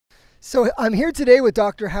So I'm here today with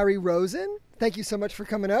Dr. Harry Rosen. Thank you so much for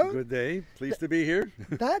coming out. Good day. Pleased to be here.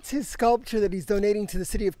 That's his sculpture that he's donating to the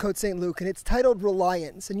city of Saint-Luc, and it's titled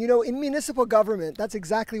Reliance. And you know, in municipal government, that's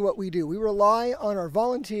exactly what we do. We rely on our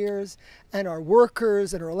volunteers and our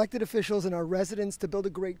workers and our elected officials and our residents to build a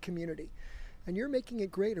great community. And you're making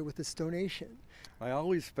it greater with this donation. I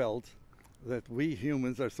always felt that we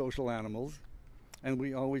humans are social animals, and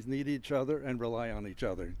we always need each other and rely on each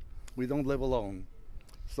other. We don't live alone.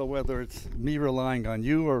 So whether it's me relying on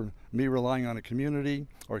you or me relying on a community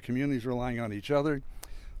or communities relying on each other,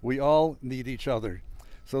 we all need each other.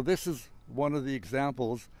 So this is one of the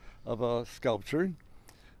examples of a sculpture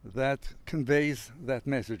that conveys that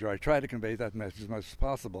message, or I try to convey that message as much as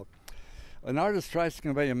possible. An artist tries to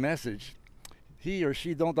convey a message. He or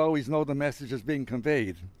she don't always know the message is being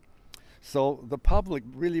conveyed. So the public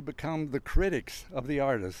really become the critics of the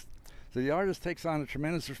artist. So the artist takes on a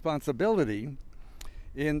tremendous responsibility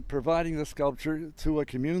in providing the sculpture to a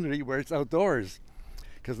community where it's outdoors.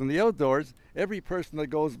 Because in the outdoors, every person that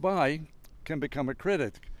goes by can become a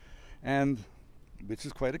critic, and which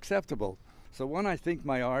is quite acceptable. So one, I think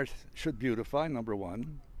my art should beautify, number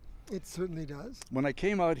one. It certainly does. When I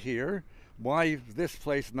came out here, why this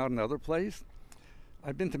place, not another place?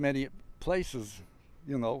 I've been to many places,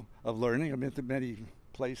 you know, of learning. I've been to many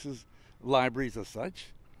places, libraries as such,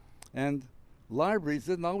 and libraries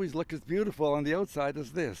didn't always look as beautiful on the outside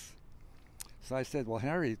as this. So I said, well,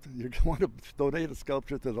 Harry, you want to donate a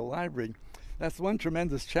sculpture to the library. That's one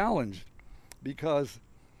tremendous challenge, because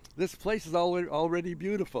this place is already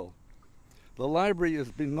beautiful. The library has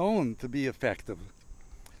been known to be effective.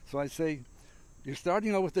 So I say, you're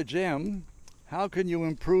starting out with a gem. How can you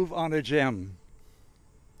improve on a gem?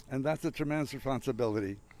 And that's a tremendous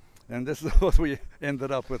responsibility. And this is what we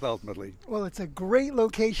ended up with ultimately. Well, it's a great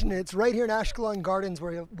location. It's right here in Ashkelon Gardens,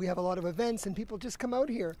 where we have a lot of events, and people just come out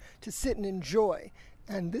here to sit and enjoy.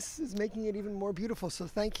 And this is making it even more beautiful. So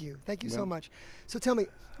thank you. Thank you so much. So tell me,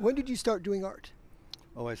 when did you start doing art?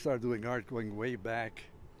 Oh, I started doing art going way back.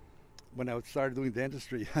 When I started doing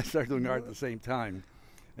dentistry, I started doing art at the same time.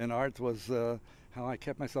 And art was how I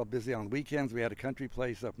kept myself busy on weekends. We had a country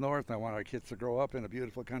place up north, and I wanted our kids to grow up in a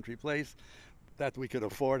beautiful country place that we could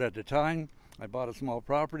afford at the time. I bought a small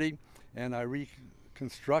property, and I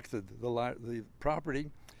reconstructed the property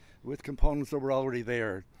with components that were already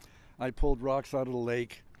there. I pulled rocks out of the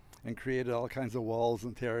lake and created all kinds of walls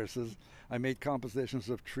and terraces. I made compositions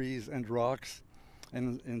of trees and rocks,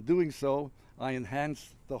 and in doing so, I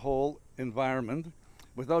enhanced the whole environment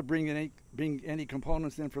without bringing any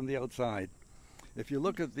components in from the outside. If you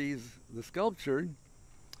look at the sculpture,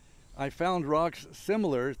 I found rocks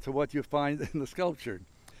similar to what you find in the sculpture.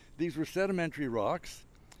 These were sedimentary rocks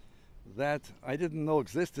that I didn't know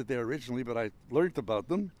existed there originally, but I learned about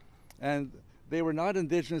them, and they were not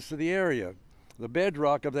indigenous to the area. The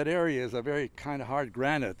bedrock of that area is a very kind of hard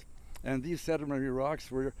granite, and these sedimentary rocks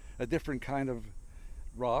were a different kind of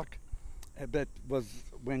rock that was,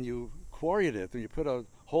 when you quarried it, when you put a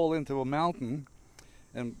hole into a mountain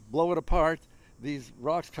and blow it apart, these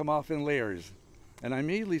rocks come off in layers. And I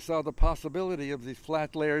immediately saw the possibility of these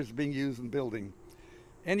flat layers being used in building.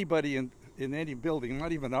 Anybody in any building,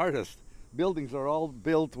 not even artists, buildings are all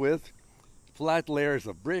built with flat layers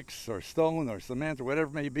of bricks or stone or cement or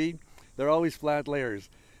whatever it may be. They're always flat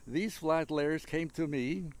layers. These flat layers came to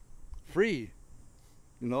me free,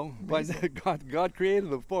 you know, by God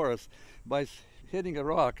created them for us. By hitting a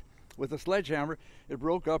rock with a sledgehammer, it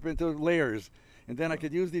broke up into layers. And then I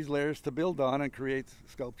could use these layers to build on and create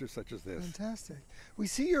sculptures such as this. Fantastic. We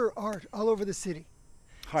see your art all over the city.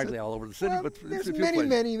 Hardly all over the city, but there's a few places.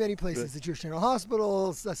 many places. The Jewish General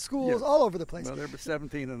Hospitals, schools, all over the place. Well, there are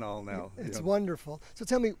 17 in all now. It's wonderful. So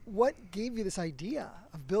tell me, what gave you this idea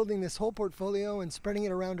of building this whole portfolio and spreading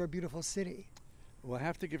it around our beautiful city? Well, I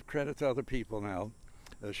have to give credit to other people now.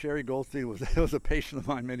 Sherry Goldstein was a patient of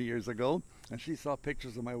mine many years ago, and she saw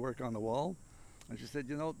pictures of my work on the wall. And she said,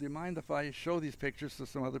 you know, do you mind if I show these pictures to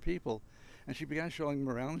some other people? And she began showing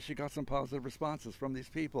them around, and she got some positive responses from these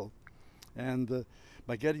people. And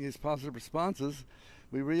by getting these positive responses,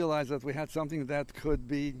 we realized that we had something that could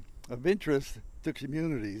be of interest to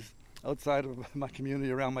communities outside of my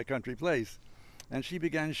community around my country place. And she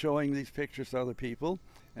began showing these pictures to other people,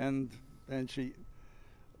 and she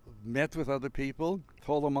met with other people,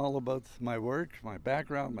 told them all about my work, my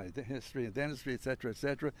background, my history in dentistry, etc.,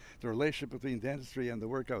 the relationship between dentistry and the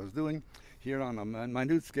work I was doing. Here on a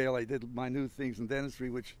minute scale, I did minute things in dentistry,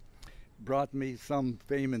 which brought me some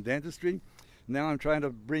fame in dentistry. Now I'm trying to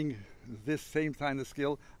bring this same kind of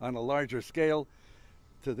skill on a larger scale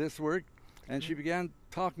to this work. And she began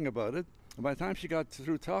talking about it, And by the time she got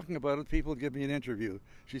through talking about it, people would give me an interview.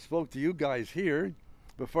 She spoke to you guys here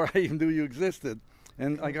before I even knew you existed.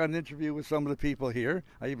 And I got an interview with some of the people here.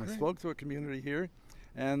 I even spoke to a community here.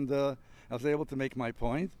 And I was able to make my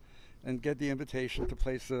point and get the invitation to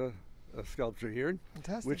place a sculpture here.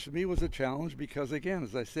 Fantastic. Which to me was a challenge because, again,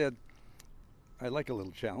 as I said, I like a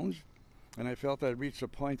little challenge. And I felt I'd reached a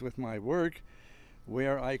point with my work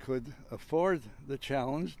where I could afford the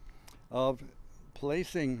challenge of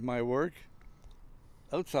placing my work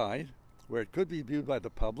outside where it could be viewed by the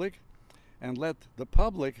public and let the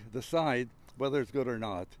public decide whether it's good or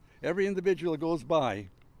not. Every individual goes by,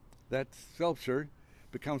 that sculpture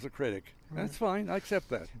becomes a critic. Right. That's fine, I accept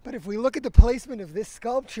that. But if we look at the placement of this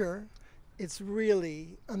sculpture, it's really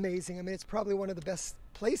amazing. I mean, it's probably one of the best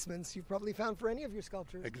placements you've probably found for any of your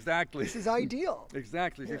sculptures. Exactly. This is ideal.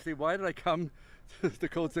 Exactly. Yeah. You see, why did I come to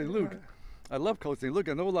Côte Saint-Luc? I love Côte Saint-Luc.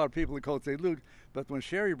 I know a lot of people in Côte Saint-Luc, but when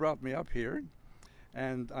Sherry brought me up here,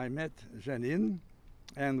 and I met Janine,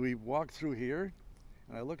 and we walked through here,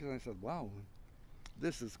 and I looked at it and I said, wow,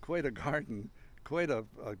 this is quite a garden, quite a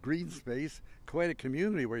green space, quite a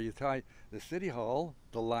community where you tie the city hall,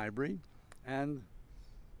 the library, and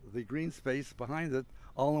the green space behind it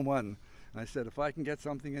all in one. And I said, if I can get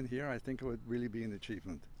something in here, I think it would really be an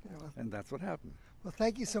achievement. Yeah, well, and that's what happened. Well,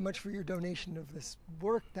 thank you so much for your donation of this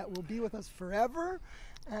work that will be with us forever,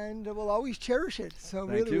 and we'll always cherish it. So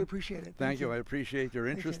really, we appreciate it. Thank you. I appreciate your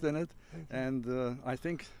interest in it, and I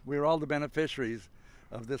think we're all the beneficiaries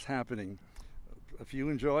of this happening. If you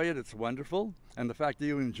enjoy it, it's wonderful, and the fact that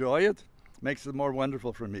you enjoy it makes it more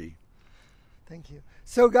wonderful for me. Thank you.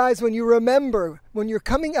 So guys, when you're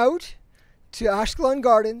coming out to Ashkelon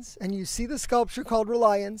Gardens and you see the sculpture called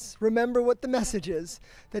Reliance, remember what the message is,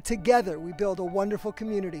 that together we build a wonderful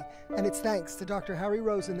community. And it's thanks to Dr. Harry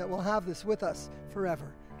Rosen that we'll have this with us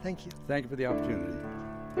forever. Thank you. Thank you for the opportunity.